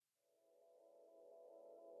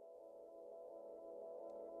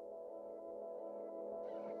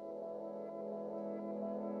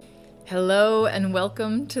Hello, and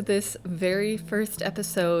welcome to this very first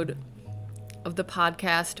episode of the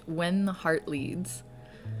podcast When the Heart Leads.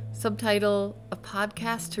 Subtitle: A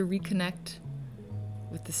podcast to reconnect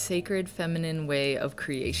with the sacred feminine way of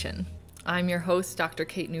creation. I'm your host, Dr.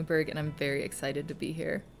 Kate Newburgh, and I'm very excited to be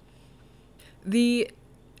here. The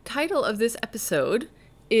title of this episode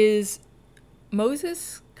is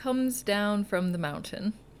Moses Comes Down from the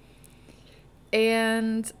Mountain.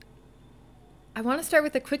 And I want to start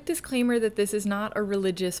with a quick disclaimer that this is not a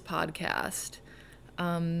religious podcast.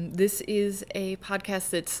 This is a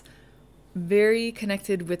podcast that's very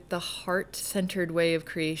connected with the heart-centered way of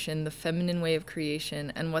creation, the feminine way of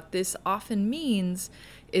creation. And what this often means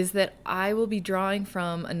is that I will be drawing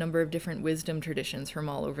from a number of different wisdom traditions from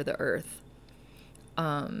all over the earth.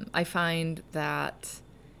 I find that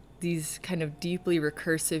these kind of deeply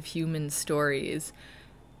recursive human stories,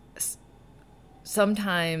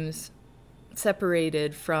 sometimes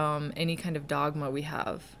separated from any kind of dogma we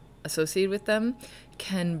have associated with them,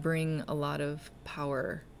 can bring a lot of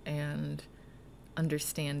power and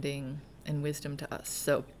understanding and wisdom to us.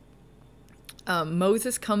 So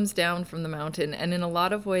Moses comes down from the mountain, and in a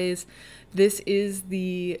lot of ways, this is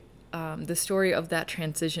the story of that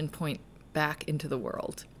transition point back into the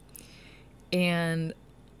world. And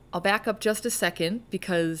I'll back up just a second,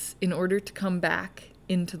 because in order to come back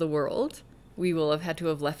into the world, we will have had to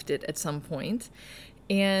have left it at some point.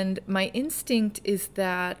 And my instinct is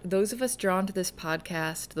that those of us drawn to this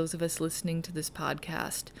podcast, those of us listening to this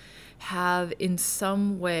podcast, have in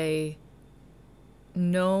some way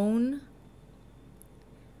known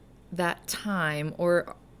that time,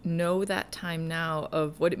 or know that time now,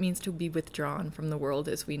 of what it means to be withdrawn from the world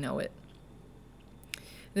as we know it.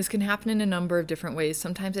 This can happen in a number of different ways.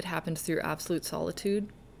 Sometimes it happens through absolute solitude,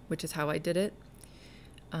 which is how I did it.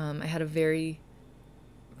 I had a very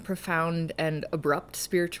profound and abrupt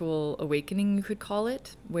spiritual awakening, you could call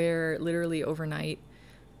it, where literally overnight,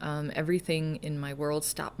 everything in my world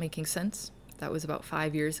stopped making sense. That was about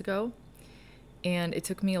 5 years ago. And it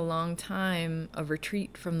took me a long time of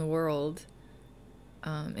retreat from the world,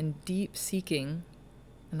 and deep seeking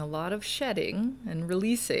and a lot of shedding and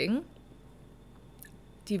releasing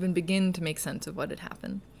to even begin to make sense of what had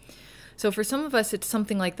happened. So for some of us, it's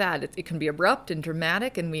something like that. It can be abrupt and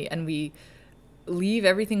dramatic, and we leave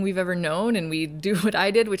everything we've ever known, and we do what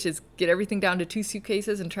I did, which is get everything down to 2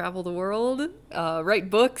 suitcases and travel the world,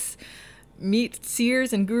 write books, meet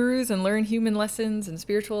seers and gurus, and learn human lessons and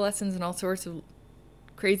spiritual lessons and all sorts of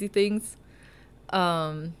crazy things.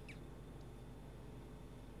 Or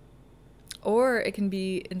it can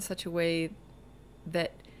be in such a way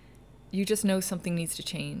that you just know something needs to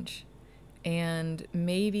change. And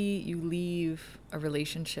maybe you leave a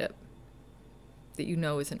relationship that you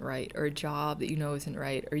know isn't right, or a job that you know isn't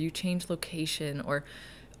right, or you change location, or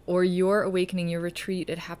your awakening, your retreat,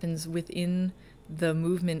 it happens within the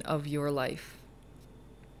movement of your life.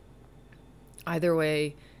 Either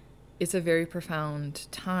way, it's a very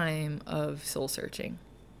profound time of soul searching.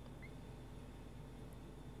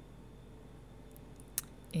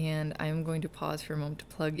 And I'm going to pause for a moment to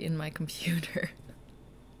plug in my computer.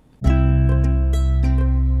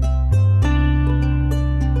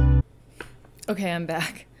 Okay, I'm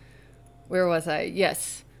back. Where was I?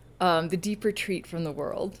 Yes, the deep retreat from the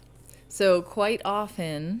world. So quite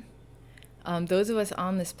often, those of us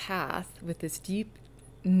on this path with this deep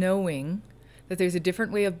knowing that there's a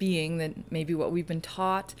different way of being than maybe what we've been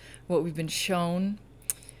taught, what we've been shown,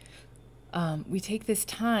 we take this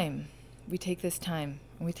time. And we take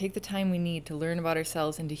the time we need to learn about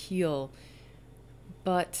ourselves and to heal.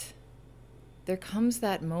 But there comes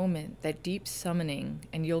that moment, that deep summoning,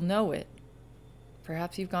 and you'll know it.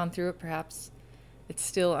 Perhaps you've gone through it, perhaps it's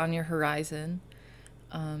still on your horizon,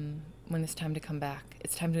 when it's time to come back.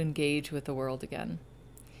 It's time to engage with the world again.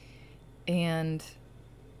 And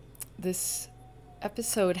this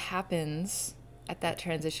episode happens at that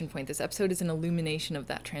transition point. This episode is an illumination of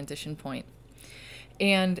that transition point.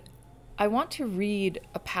 And I want to read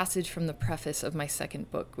a passage from the preface of my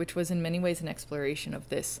second book, which was in many ways an exploration of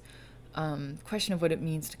this question of what it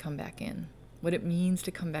means to come back in. What it means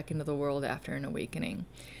to come back into the world after an awakening.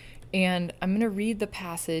 And I'm going to read the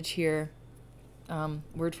passage here,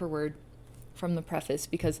 word for word, from the preface,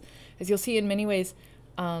 because as you'll see, in many ways,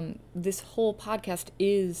 this whole podcast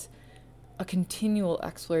is a continual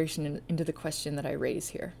exploration into the question that I raise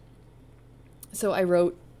here. So I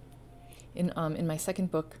wrote in my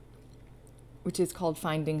second book, which is called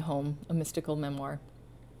Finding Home, a Mystical Memoir.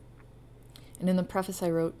 And in the preface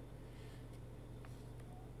I wrote,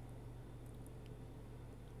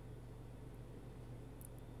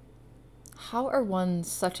 how are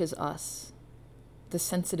ones such as us the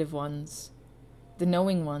sensitive ones, the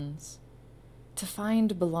knowing ones, to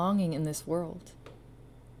find belonging in this world.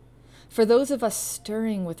 For those of us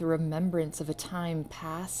stirring with a remembrance of a time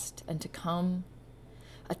past and to come,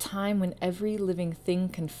 a time when every living thing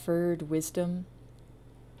conferred wisdom,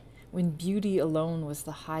 when beauty alone was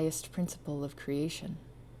the highest principle of creation.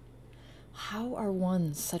 How are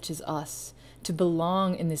ones such as us to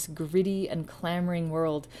belong in this gritty and clamoring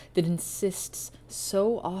world that insists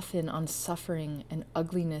so often on suffering and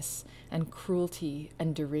ugliness and cruelty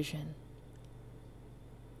and derision?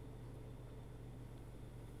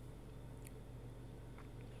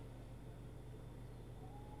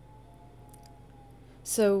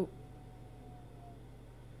 So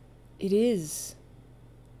it is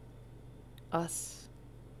us,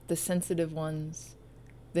 the sensitive ones,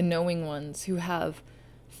 the knowing ones who have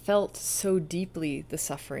felt so deeply the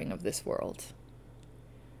suffering of this world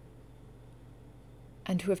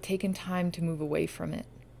and who have taken time to move away from it,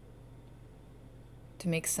 to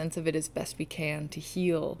make sense of it as best we can, to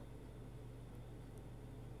heal.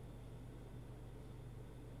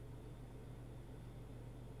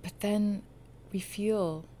 But then we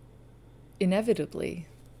feel inevitably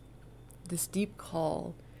this deep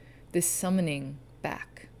call, this summoning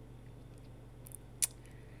back.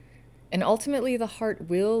 And ultimately, the heart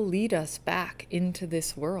will lead us back into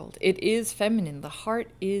this world. It is feminine. The heart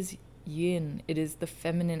is yin. It is the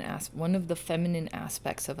feminine one of the feminine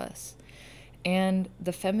aspects of us. And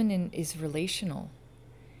the feminine is relational.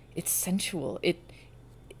 It's sensual.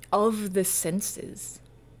 Of the senses,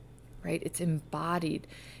 right? It's embodied.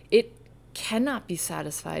 It cannot be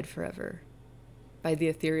satisfied forever by the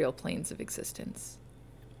ethereal planes of existence.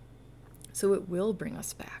 So it will bring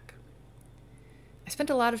us back. I spent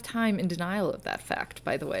a lot of time in denial of that fact,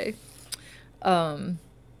 by the way. I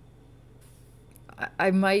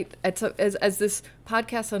might, as this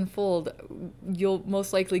podcast unfold, you'll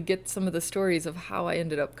most likely get some of the stories of how I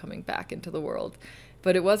ended up coming back into the world.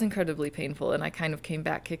 But it was incredibly painful, and I kind of came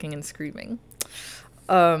back kicking and screaming.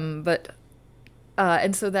 And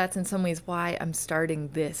so that's in some ways why I'm starting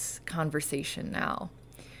this conversation now.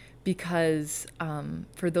 Because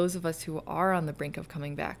for those of us who are on the brink of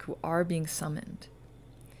coming back, who are being summoned,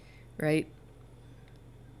 right?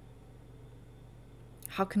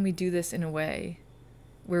 How can we do this in a way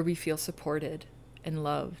where we feel supported and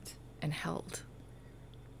loved and held?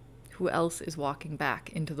 Who else is walking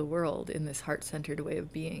back into the world in this heart-centered way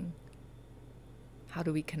of being? How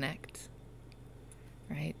do we connect,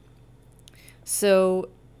 right? So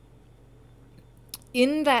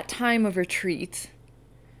in that time of retreat,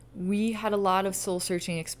 we had a lot of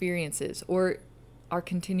soul-searching experiences, or are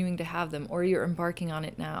continuing to have them, or you're embarking on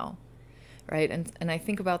it now, right? And I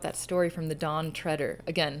think about that story from the Dawn Treader,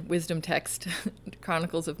 again, wisdom text,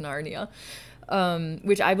 Chronicles of Narnia,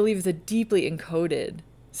 which I believe is a deeply encoded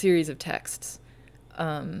series of texts,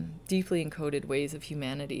 deeply encoded ways of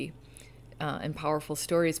humanity, and powerful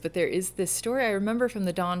stories. But there is this story I remember from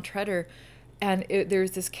the Dawn Treader, and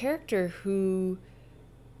there's this character who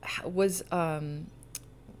was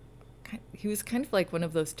he was kind of like one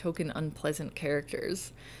of those token unpleasant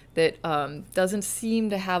characters that doesn't seem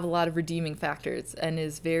to have a lot of redeeming factors and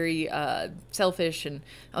is very selfish and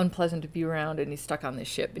unpleasant to be around, and he's stuck on this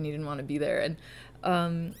ship and he didn't want to be there,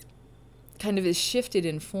 and kind of is shifted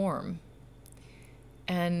in form.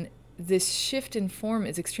 And this shift in form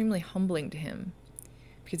is extremely humbling to him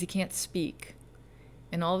because he can't speak,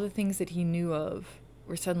 and all the things that he knew of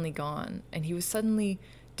were suddenly gone, and he was suddenly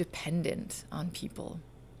dependent on people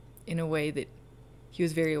in a way that he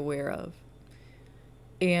was very aware of.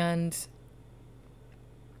 And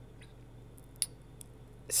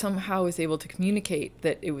somehow was able to communicate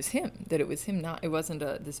that it was him, not, it wasn't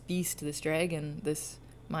this beast, this dragon, this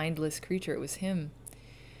mindless creature, it was him.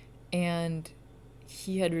 And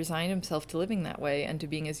he had resigned himself to living that way and to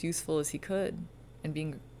being as useful as he could, and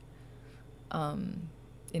being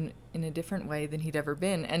in a different way than he'd ever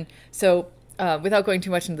been. And so without going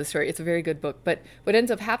too much into the story, it's a very good book. But what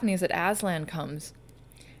ends up happening is that Aslan comes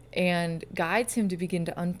and guides him to begin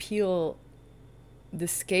to unpeel the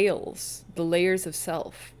scales, the layers of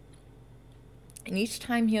self. And each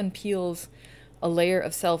time he unpeels a layer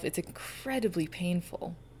of self, it's incredibly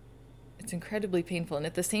painful. It's incredibly painful. And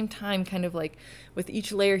at the same time, kind of like with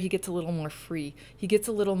each layer, he gets a little more free. He gets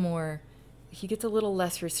a little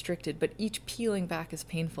less restricted, but each peeling back is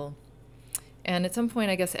painful. And at some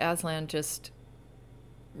point, I guess Aslan just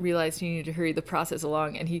realized he needed to hurry the process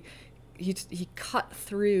along, and he cut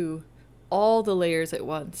through all the layers at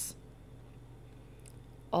once,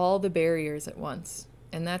 all the barriers at once.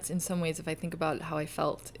 And that's in some ways, if I think about how I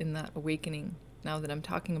felt in that awakening, now that I'm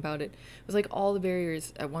talking about it, it was like all the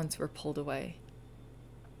barriers at once were pulled away.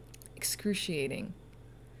 excruciating.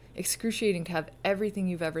 Excruciating to have everything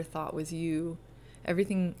you've ever thought was you,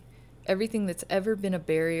 everything that's ever been a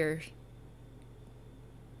barrier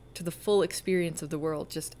to the full experience of the world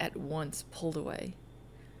just at once pulled away.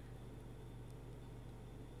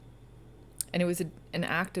 And it was an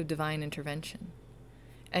act of divine intervention.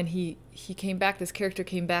 And he came back, this character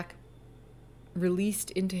came back, released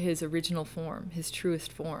into his original form, his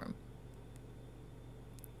truest form.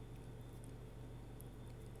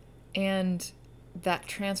 And that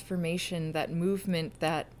transformation, that movement,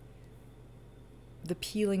 that the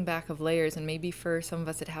peeling back of layers, and maybe for some of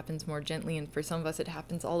us it happens more gently, and for some of us it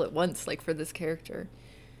happens all at once, like for this character.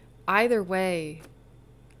 Either way,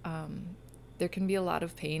 there can be a lot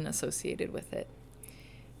of pain associated with it,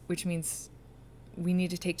 which means we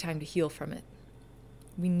need to take time to heal from it.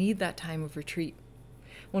 We need that time of retreat.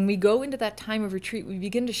 When we go into that time of retreat, we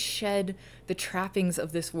begin to shed the trappings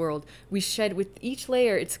of this world. We shed, with each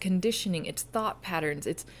layer, its conditioning, its thought patterns,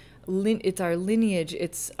 it's our lineage,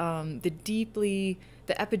 it's the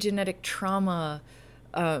epigenetic trauma,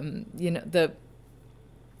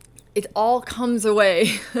 it all comes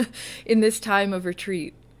away in this time of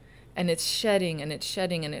retreat. And it's shedding, and it's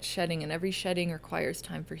shedding, and it's shedding, and every shedding requires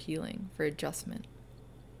time for healing, for adjustment.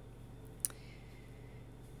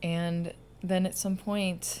 And then at some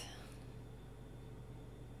point,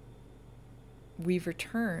 we've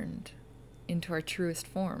returned into our truest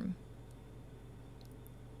form.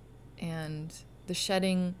 And the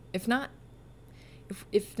shedding, if not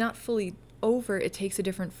fully over, it takes a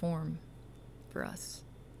different form for us.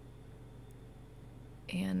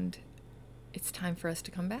 And it's time for us to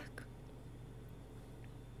come back.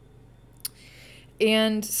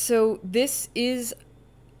 And so this is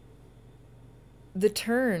the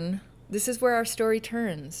turn. This is where our story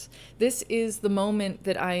turns. This is the moment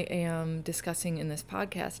that I am discussing in this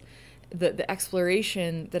podcast. The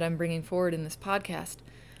exploration that I'm bringing forward in this podcast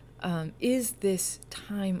is this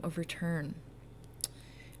time of return.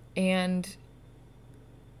 And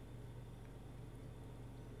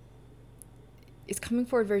it's coming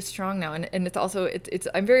forward very strong now, and it's also it's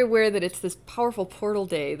I'm very aware that it's this powerful portal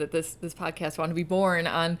day that this podcast wanted to be born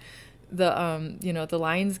on, the the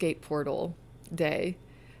Lionsgate portal day,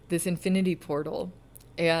 this infinity portal,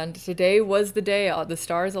 and today was the day. The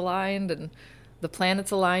stars aligned and the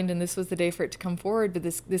planets aligned, and this was the day for it to come forward. But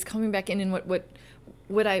this coming back in, and what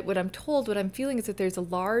I'm told, what I'm feeling is that there's a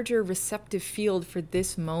larger receptive field for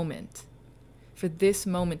this moment. For this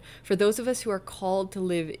moment, for those of us who are called to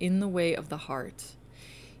live in the way of the heart,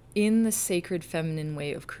 in the sacred feminine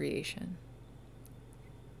way of creation.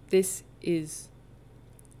 This is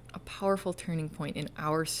a powerful turning point in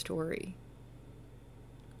our story.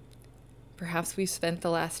 Perhaps we've spent the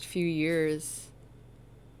last few years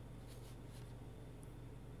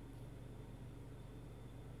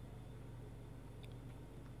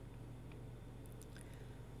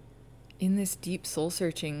in this deep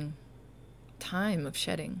soul-searching time of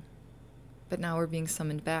shedding, but now we're being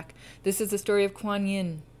summoned back. This is the story of Kuan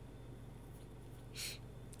Yin.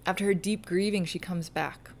 After her deep grieving, she comes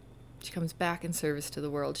back. She comes back in service to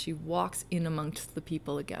the world. She walks in amongst the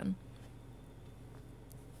people again.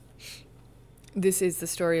 This is the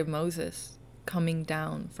story of Moses coming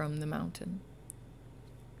down from the mountain.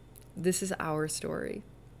 This is our story,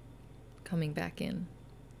 coming back in.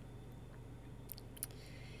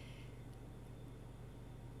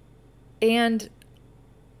 And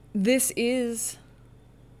this is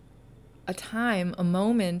a time, a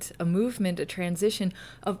moment, a movement, a transition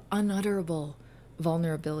of unutterable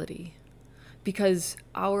vulnerability, because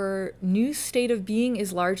our new state of being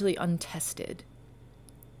is largely untested.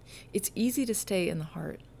 It's easy to stay in the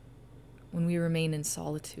heart when we remain in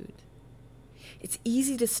solitude. It's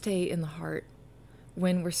easy to stay in the heart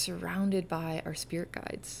when we're surrounded by our spirit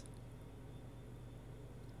guides,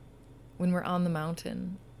 when we're on the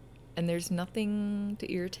mountain and there's nothing to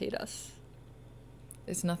irritate us.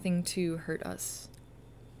 There's nothing to hurt us.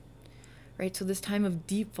 Right? So this time of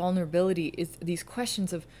deep vulnerability is these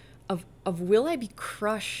questions of will I be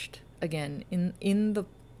crushed again in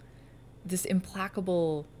this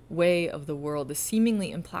implacable way of the world, the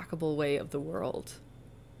seemingly implacable way of the world?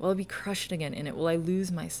 Will I be crushed again in it? Will I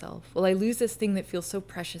lose myself? Will I lose this thing that feels so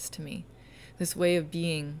precious to me? This way of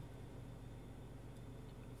being.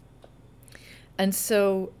 And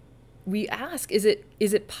so we ask, is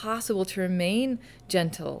it possible to remain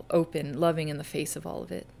gentle, open, loving in the face of all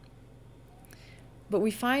of it? But we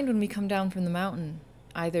find when we come down from the mountain,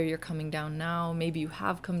 either you're coming down now, maybe you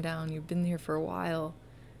have come down, you've been here for a while,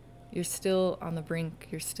 you're still on the brink,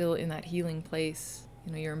 you're still in that healing place,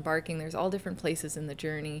 you're embarking, there's all different places in the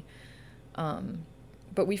journey.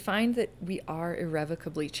 But we find that we are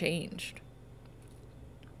irrevocably changed.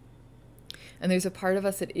 And there's a part of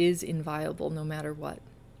us that is inviolable no matter what.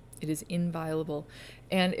 It is inviolable.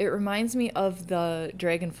 And it reminds me of the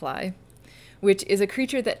dragonfly, which is a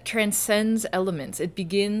creature that transcends elements. It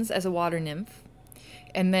begins as a water nymph,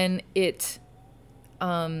 and then it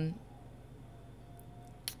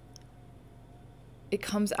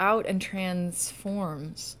comes out and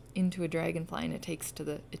transforms into a dragonfly, and it takes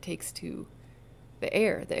to the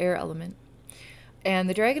air element. And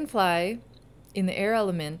the dragonfly in the air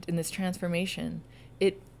element, in this transformation,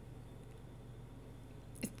 it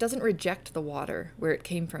doesn't reject the water where it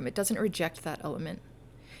came from. It doesn't reject that element.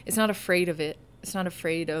 It's not afraid of it. It's not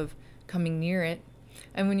afraid of coming near it.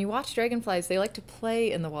 And when you watch dragonflies, they like to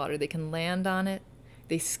play in the water. They can land on it.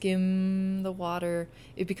 They skim the water.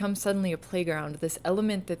 It becomes suddenly a playground. This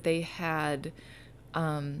element that they had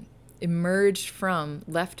emerged from,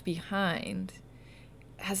 left behind,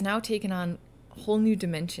 has now taken on whole new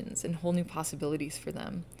dimensions and whole new possibilities for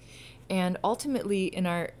them. And ultimately,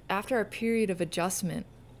 after our period of adjustment,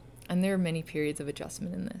 and there are many periods of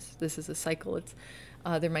adjustment in this. This is a cycle.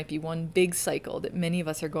 There might be one big cycle that many of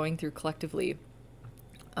us are going through collectively,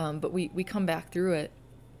 but we come back through it.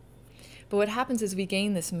 But what happens is we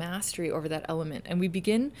gain this mastery over that element, and we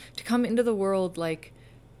begin to come into the world like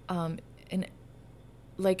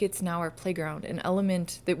it's now our playground, an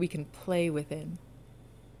element that we can play within,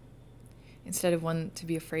 instead of one to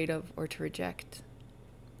be afraid of or to reject.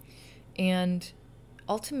 And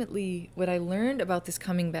ultimately, what I learned about this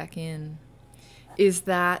coming back in is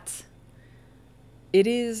that it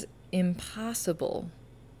is impossible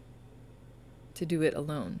to do it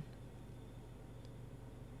alone.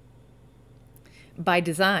 By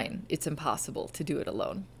design, it's impossible to do it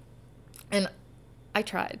alone. And I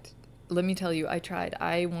tried. Let me tell you, I tried.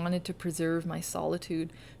 I wanted to preserve my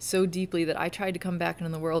solitude so deeply that I tried to come back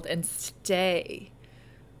into the world and stay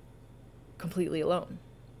completely alone.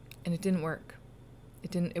 And it didn't work.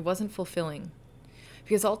 It wasn't fulfilling.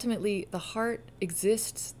 Because ultimately, the heart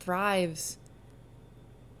exists, thrives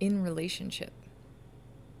in relationship,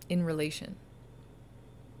 in relation,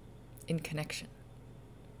 in connection.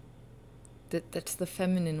 That's the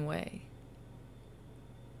feminine way.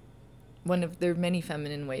 There are many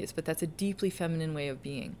feminine ways, but that's a deeply feminine way of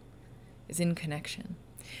being, is in connection.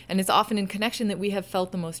 And it's often in connection that we have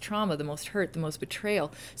felt the most trauma, the most hurt, the most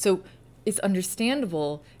betrayal. So it's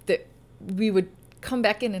understandable that we would come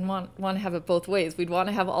back in and want to have it both ways. We'd want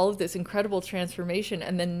to have all of this incredible transformation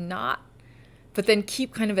and then but then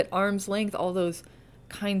keep kind of at arm's length all those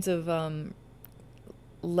kinds of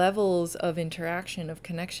levels of interaction, of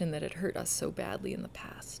connection that had hurt us so badly in the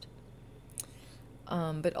past.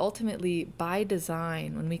 But ultimately, by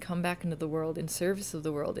design, when we come back into the world, in service of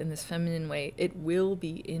the world, in this feminine way, it will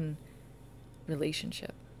be in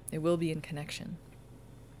relationship. It will be in connection.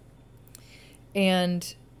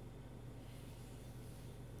 And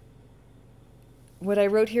what I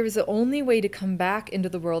wrote here is the only way to come back into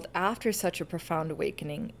the world after such a profound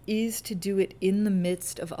awakening is to do it in the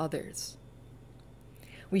midst of others.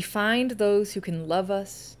 We find those who can love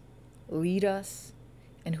us, lead us,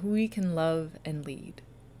 and who we can love and lead.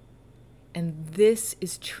 And this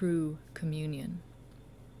is true communion.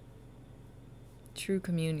 True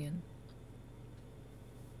communion.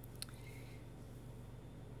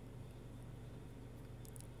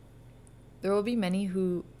 There will be many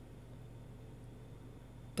who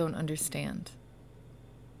don't understand.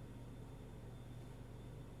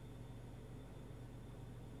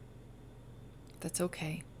 That's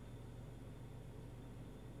okay.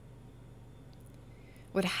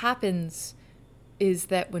 What happens is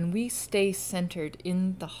that when we stay centered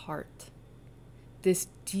in the heart, this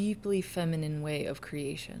deeply feminine way of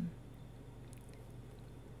creation,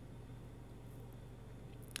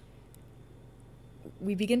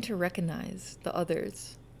 we begin to recognize the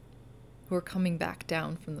others who are coming back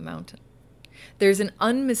down from the mountain. There's an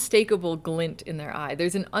unmistakable glint in their eye.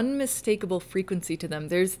 There's an unmistakable frequency to them.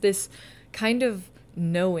 There's this kind of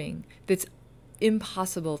knowing that's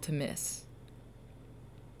impossible to miss.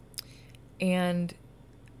 And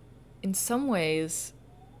in some ways,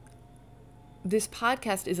 this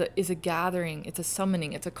podcast is a gathering, it's a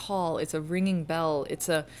summoning, it's a call, it's a ringing bell, it's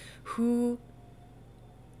a who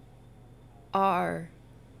are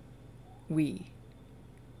we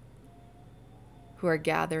who are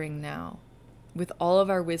gathering now with all of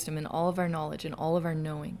our wisdom and all of our knowledge and all of our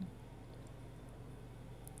knowing.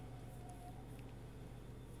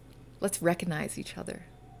 Let's recognize each other.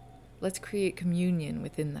 Let's create communion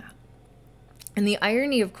within that. And the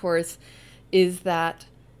irony, of course, is that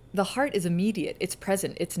the heart is immediate. It's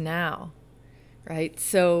present. It's now, right?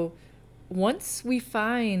 So once we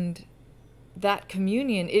find that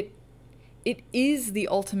communion, it is the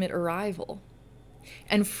ultimate arrival.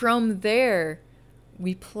 And from there,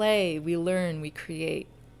 we play, we learn, we create,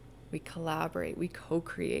 we collaborate, we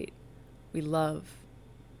co-create, we love.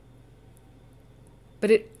 But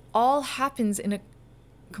it all happens in a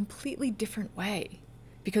completely different way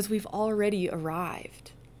because we've already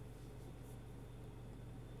arrived.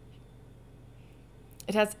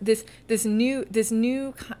 It has this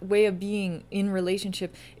new way of being in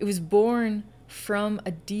relationship. It was born from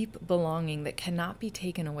a deep belonging that cannot be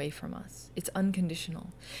taken away from us. It's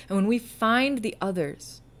unconditional. And when we find the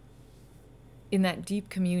others in that deep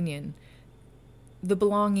communion, the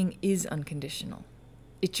belonging is unconditional.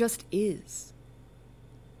 It just is.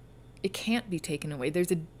 It can't be taken away.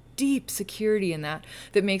 There's a deep security in that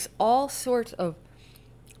makes all sorts of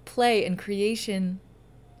play and creation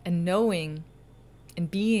and knowing and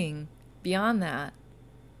being beyond that.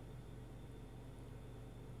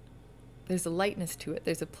 There's a lightness to it.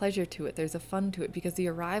 There's a pleasure to it. There's a fun to it because the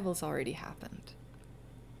arrival's already happened.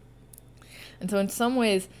 And so in some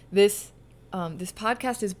ways, this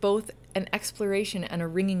podcast is both an exploration and a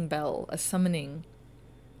ringing bell, a summoning.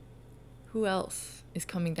 Who else is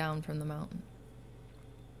coming down from the mountain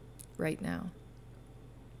right now?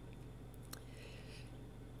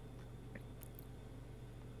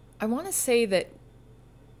 I want to say that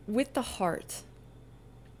with the heart,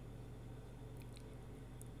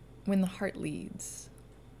 when the heart leads,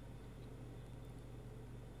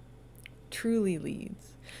 truly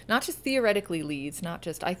leads, not just theoretically leads, not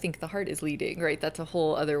just I think the heart is leading, right? That's a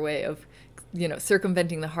whole other way of,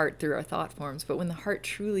 circumventing the heart through our thought forms. But when the heart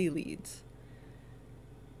truly leads,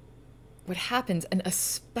 what happens, and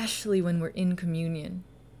especially when we're in communion,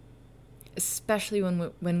 especially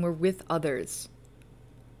when we're with others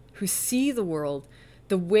who see the world,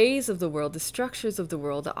 the ways of the world, the structures of the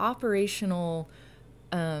world, the operational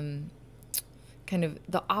kind of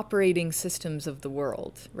the operating systems of the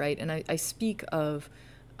world, right? And I speak of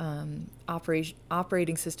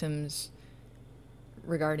operating systems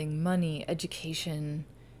regarding money, education,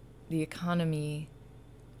 the economy,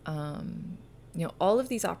 all of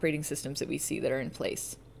these operating systems that we see that are in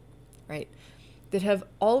place, right? That have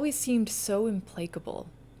always seemed so implacable,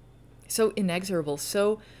 so inexorable,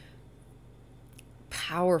 so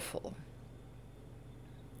powerful.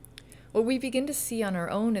 What we begin to see on our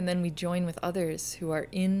own, and then we join with others who are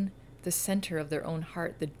in the center of their own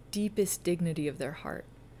heart, the deepest dignity of their heart,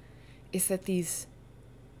 is that these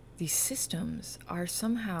systems are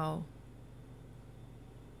somehow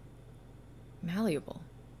malleable,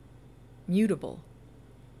 mutable.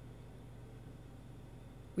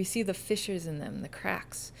 We see the fissures in them, the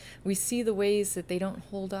cracks. We see the ways that they don't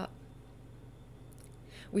hold up.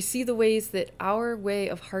 We see the ways that our way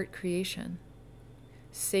of heart creation,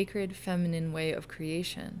 sacred feminine way of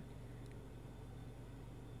creation,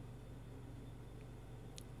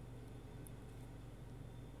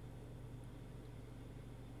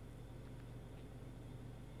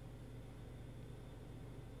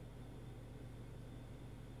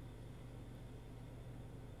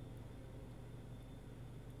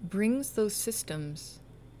 brings those systems,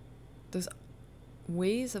 those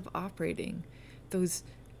ways of operating, those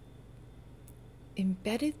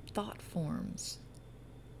embedded thought forms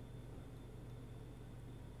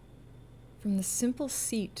from the simple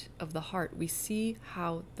seat of the heart. We see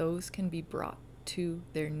how those can be brought to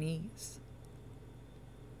their knees.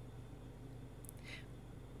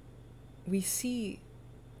 We see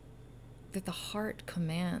that the heart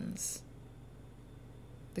commands.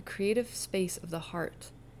 The creative space of the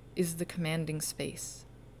heart is the commanding space.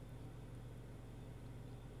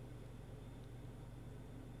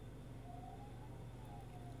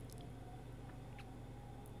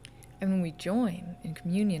 And when we join in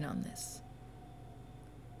communion on this,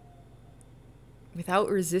 without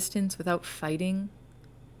resistance, without fighting,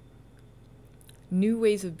 new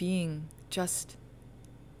ways of being just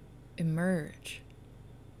emerge.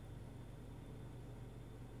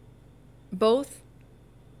 Both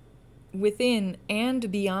within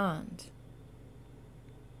and beyond.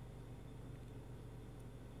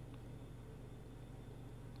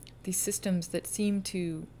 These systems that seem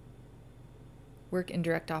to work in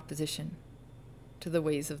direct opposition to the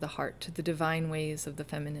ways of the heart, to the divine ways of the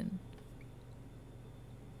feminine.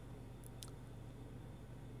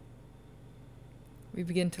 We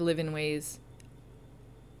begin to live in ways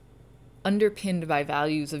underpinned by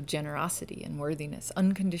values of generosity and worthiness,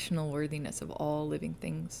 unconditional worthiness of all living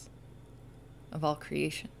things, of all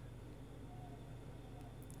creation.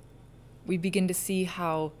 We begin to see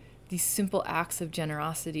how these simple acts of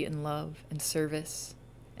generosity and love and service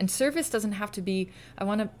And service doesn't have to be,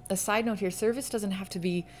 a side note here, service doesn't have to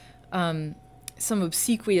be some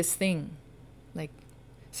obsequious thing. Like,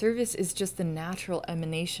 service is just the natural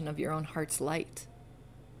emanation of your own heart's light.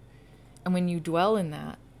 And when you dwell in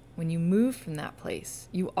that, when you move from that place,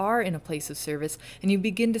 you are in a place of service, and you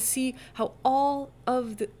begin to see how all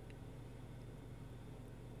of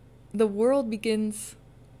the world begins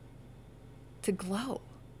to glow.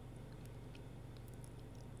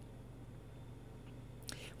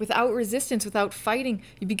 Without resistance, without fighting,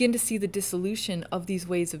 you begin to see the dissolution of these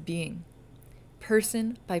ways of being.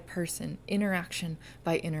 Person by person, interaction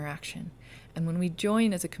by interaction. And when we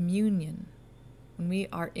join as a communion, when we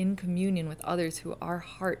are in communion with others who are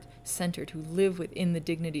heart-centered, who live within the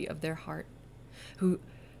dignity of their heart, who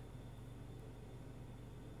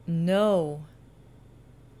know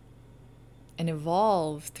and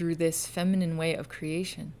evolve through this feminine way of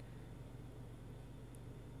creation,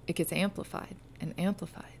 it gets amplified and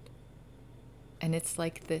amplified. And it's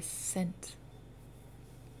like this scent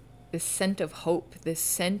of hope, this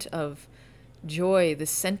scent of joy, this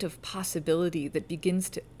scent of possibility that begins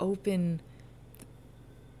to open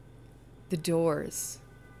the doors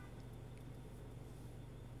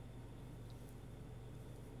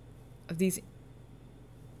of these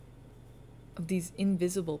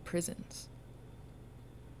invisible prisons,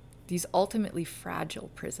 these ultimately fragile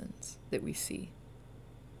prisons that we see.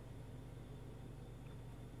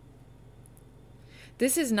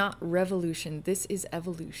 This is not revolution, this is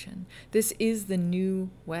evolution. This is the new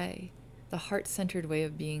way, the heart-centered way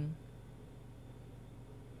of being.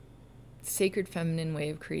 Sacred feminine way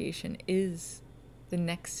of creation is the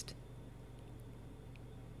next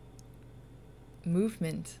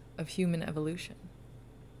movement of human evolution.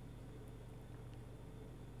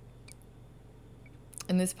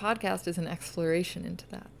 And this podcast is an exploration into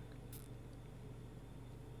that.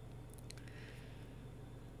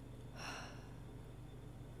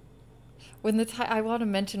 I want to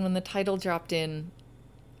mention when the title dropped in,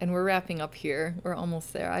 and we're wrapping up here, we're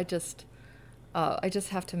almost there. I just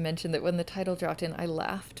have to mention that when the title dropped in, I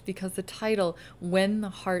laughed because the title, When the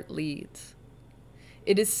Heart Leads,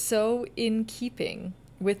 it is so in keeping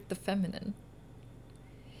with the feminine.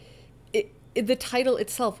 The title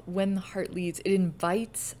itself, When the Heart Leads, it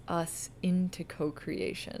invites us into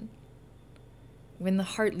co-creation. When the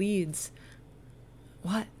heart leads,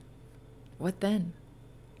 what? What then?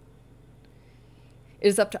 It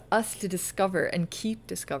is up to us to discover and keep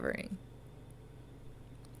discovering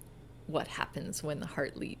what happens when the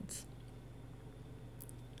heart leads.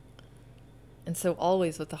 And so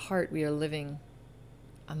always with the heart, we are living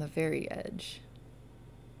on the very edge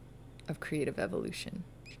of creative evolution.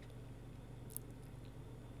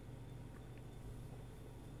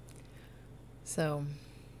 So,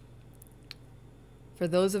 for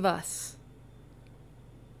those of us,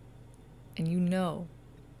 and you know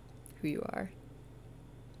who you are,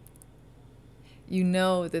 you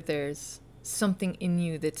know that there's something in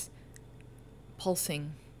you that's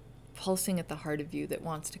pulsing at the heart of you that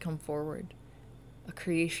wants to come forward. A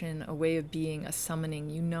creation, a way of being, a summoning,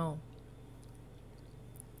 you know.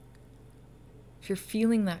 If you're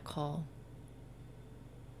feeling that call,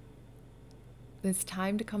 then it's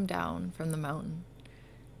time to come down from the mountain.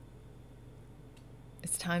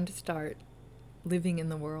 It's time to start living in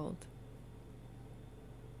the world,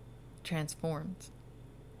 transformed.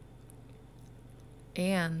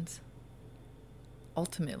 And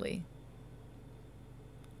ultimately,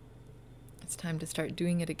 it's time to start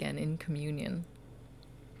doing it again in communion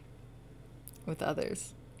with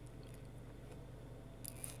others.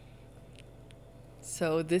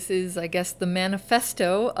 So this is, I guess, the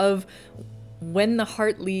manifesto of When the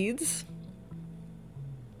Heart Leads,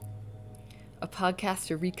 a podcast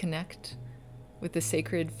to reconnect with the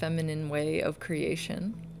sacred feminine way of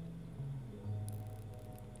creation.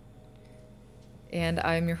 And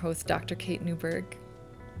I'm your host, Dr. Kate Newburgh.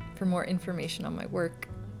 For more information on my work,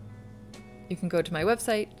 you can go to my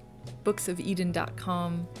website,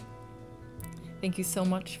 booksofeden.com. Thank you so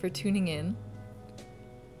much for tuning in.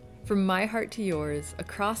 From my heart to yours,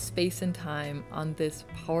 across space and time on this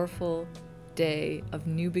powerful day of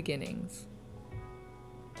new beginnings,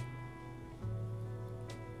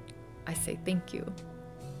 I say thank you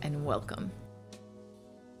and welcome.